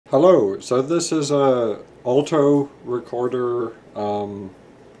Hello, so this is a alto recorder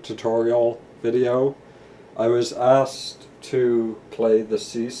tutorial video. I was asked to play the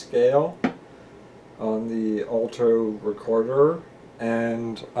C scale on the alto recorder,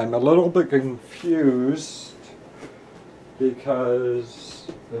 and I'm a little bit confused because,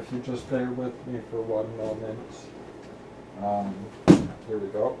 if you just bear with me for one moment, here we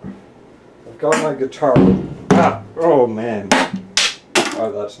go. I've got my guitar. Oh man. Oh,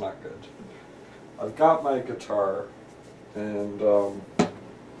 that's not good. I've got my guitar, and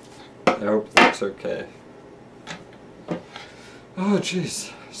I hope that's okay. Oh,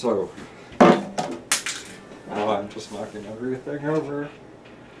 jeez. So, now I'm just knocking everything over.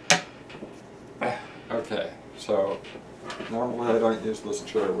 Okay, so normally I don't use this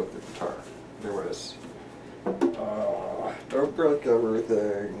chair with the guitar. Anyways, don't break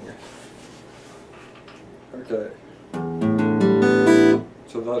everything. Okay.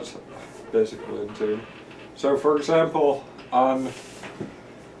 So that's basically in tune. So for example, on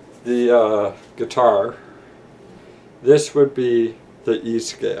the guitar, this would be the E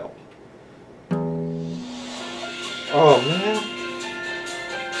scale. Oh man.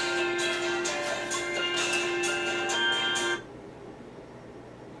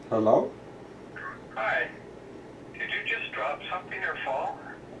 Hello? Hi. Did you just drop something or fall?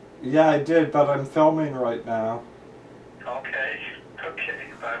 Yeah, I did, but I'm filming right now. Okay. Okay.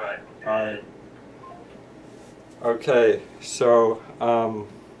 Bye-bye. Bye. Okay, so,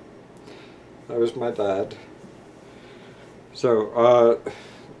 that was my dad. So,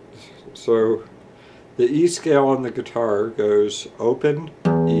 so the E scale on the guitar goes open,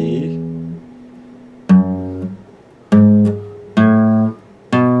 E,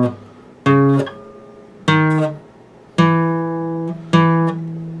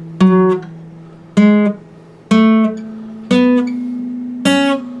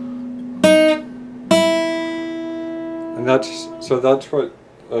 and that's what,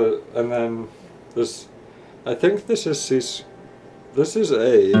 and then this, I think this is C, this is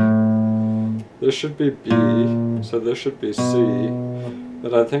A, this should be B, so this should be C,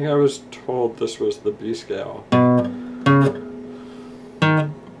 but I think I was told this was the B scale.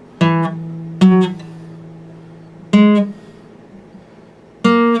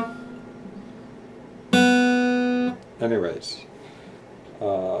 Anyways,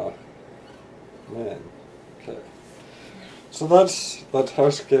 man, okay. So that's how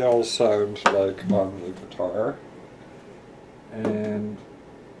scales sound like on the guitar, and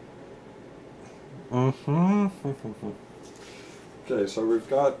okay, so we've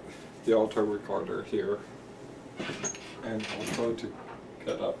got the alto recorder here, and I'll try to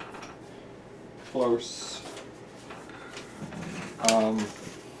get up close.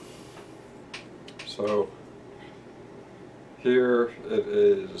 So here it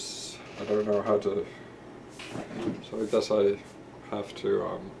is. I don't know how to. So I guess I have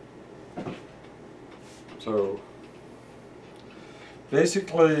to, so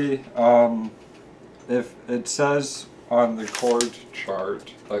basically, if it says on the chord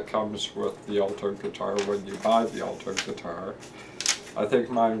chart that comes with the alto guitar when you buy the alto guitar, I think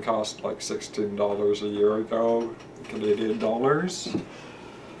mine cost like $16 a year ago, Canadian dollars,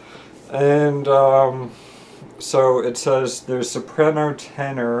 and so it says there's soprano,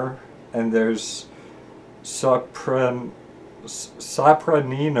 tenor, and there's sopranino,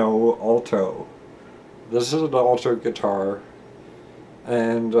 alto. This is an alto guitar,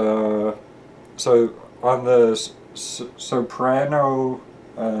 and so on the soprano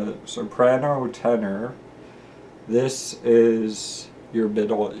tenor, this is your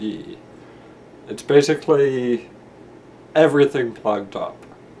middle E. It's basically everything plugged up.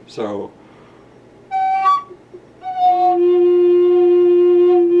 So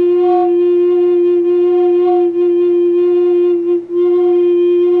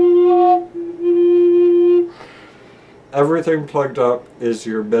everything plugged up is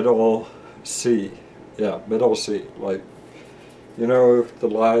your middle C. Yeah, middle C. Like, you know, the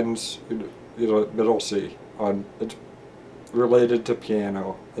lines, you know, middle C. It's related to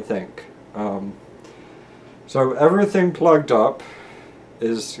piano, I think. So everything plugged up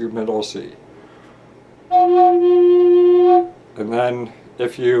is your middle C. And then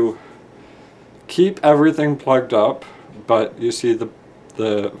if you keep everything plugged up, but you see the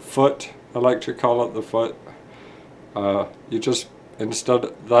foot, I like to call it the foot, you just,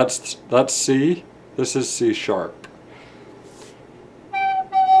 instead, that's C, this is C sharp.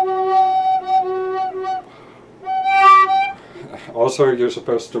 Also, you're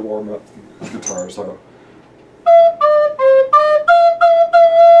supposed to warm up the guitar, so.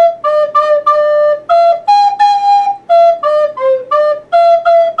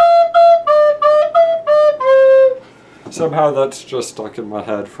 somehow that's just stuck in my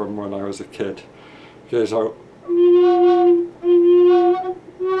head from when I was a kid. Okay, so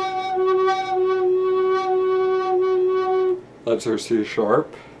that's our C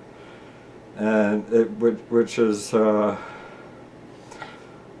sharp, and which is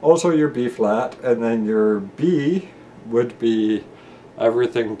also your B flat, and then your B would be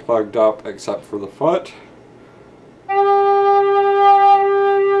everything plugged up except for the foot.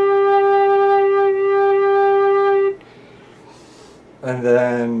 And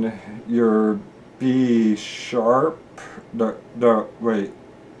then your B sharp, wait,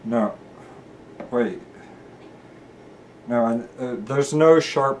 there's no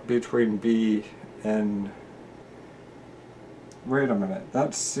sharp between B and, wait a minute,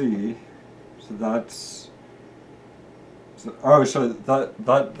 that's C, so that's, so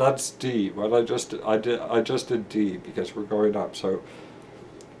that's D. What I just did D because we're going up, so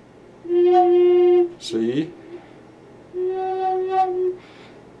C,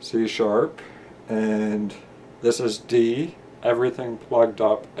 C sharp, and this is D, everything plugged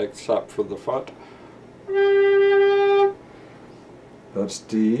up except for the foot. That's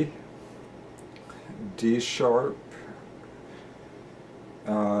D. D sharp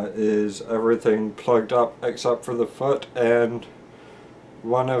is everything plugged up except for the foot, and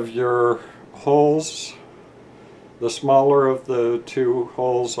one of your holes, the smaller of the two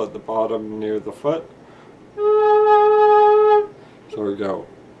holes at the bottom near the foot. So we go.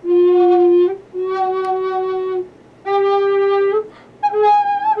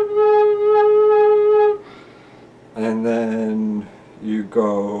 And then you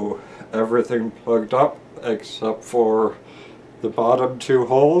go everything plugged up except for the bottom two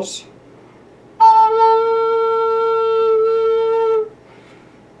holes.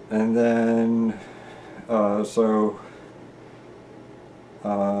 And then,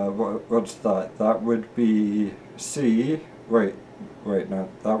 what's that? That would be C. Wait, no,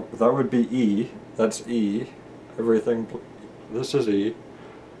 that would be E. That's E. Everything, this is E.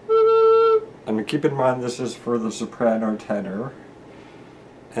 And keep in mind this is for the soprano tenor.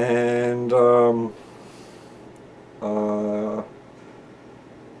 And,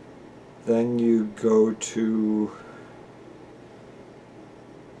 then you go to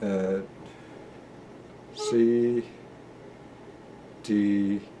C,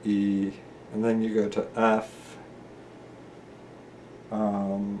 D, E, and then you go to F,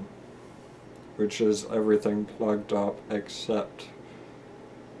 which is everything plugged up except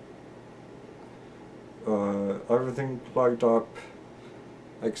everything plugged up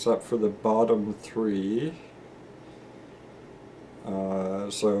except for the bottom three.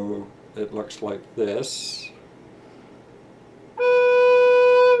 So it looks like this.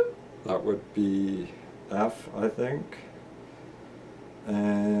 That would be F, I think.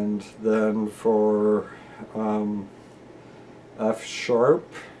 And then for F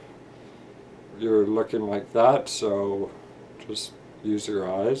sharp, you're looking like that, so just use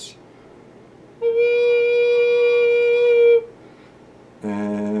your eyes.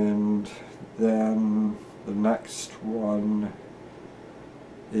 And then the next one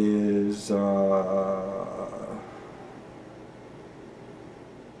is the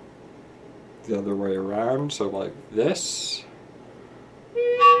other way around, so like this.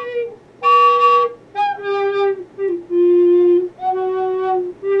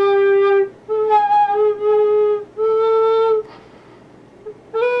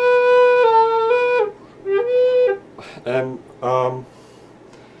 And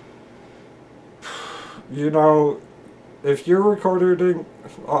you know, if you're recording,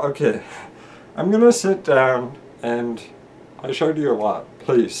 okay, I'm gonna sit down, and I showed you a lot,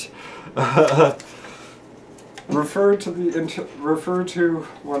 please. refer to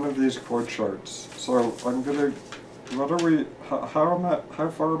one of these chord charts. So I'm gonna, how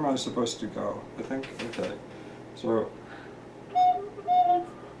far am I supposed to go? I think, okay, so.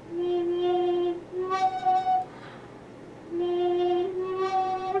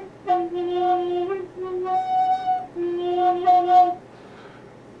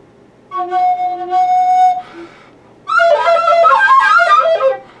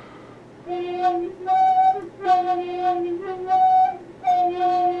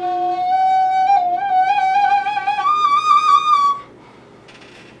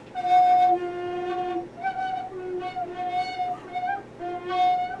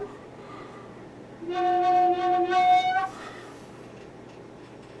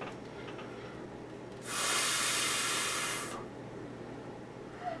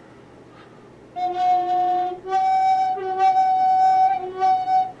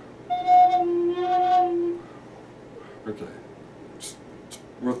 Okay,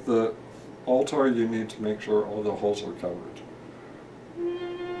 with the alto, you need to make sure all the holes are covered.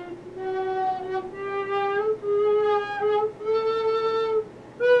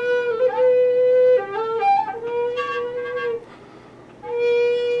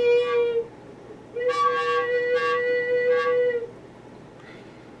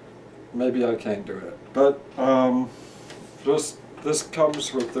 Maybe I can't do it, but just this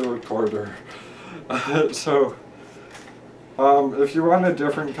comes with the recorder. So if you want a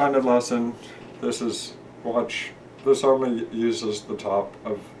different kind of lesson, this only uses the top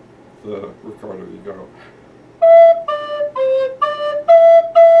of the recorder. You go.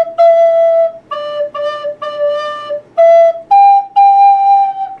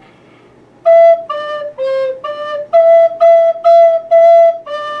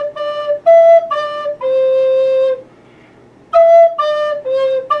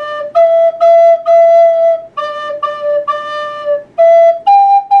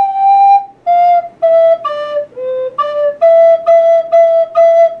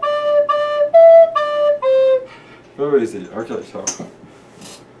 Very easy. Okay, so.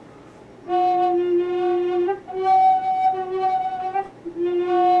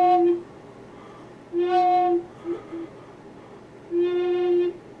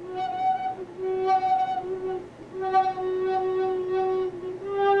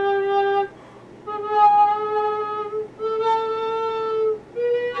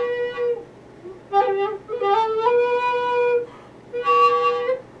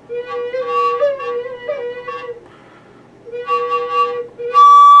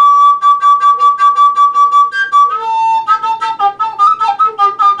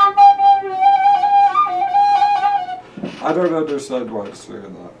 I don't understand why it's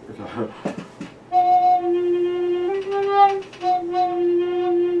doing that.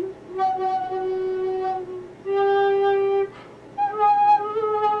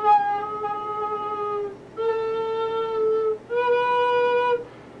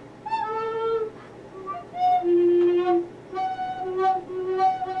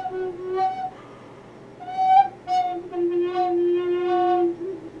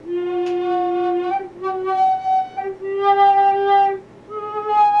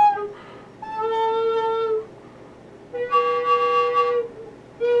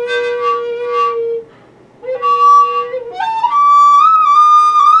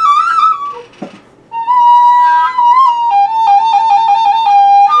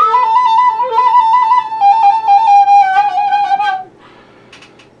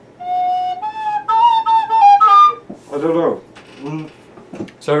 I don't know.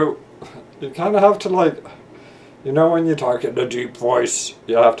 So you kind of have to, like, you know, when you talk in a deep voice,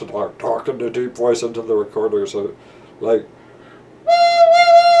 you have to talk in a deep voice into the recorder. So, like.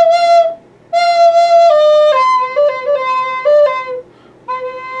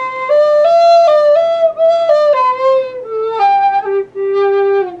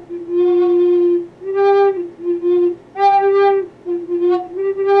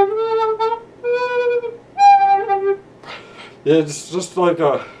 It's just like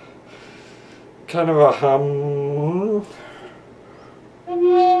a kind of a hum.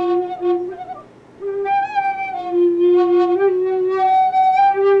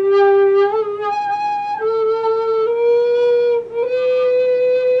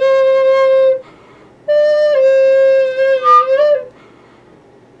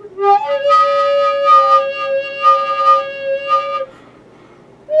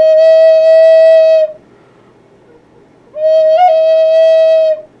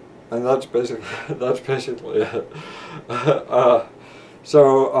 And that's basically it.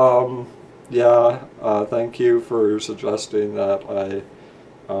 Yeah, thank you for suggesting that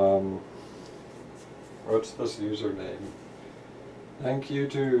what's this username? Thank you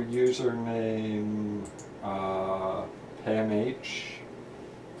to username Pam H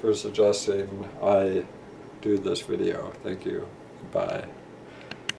for suggesting I do this video. Thank you. Bye.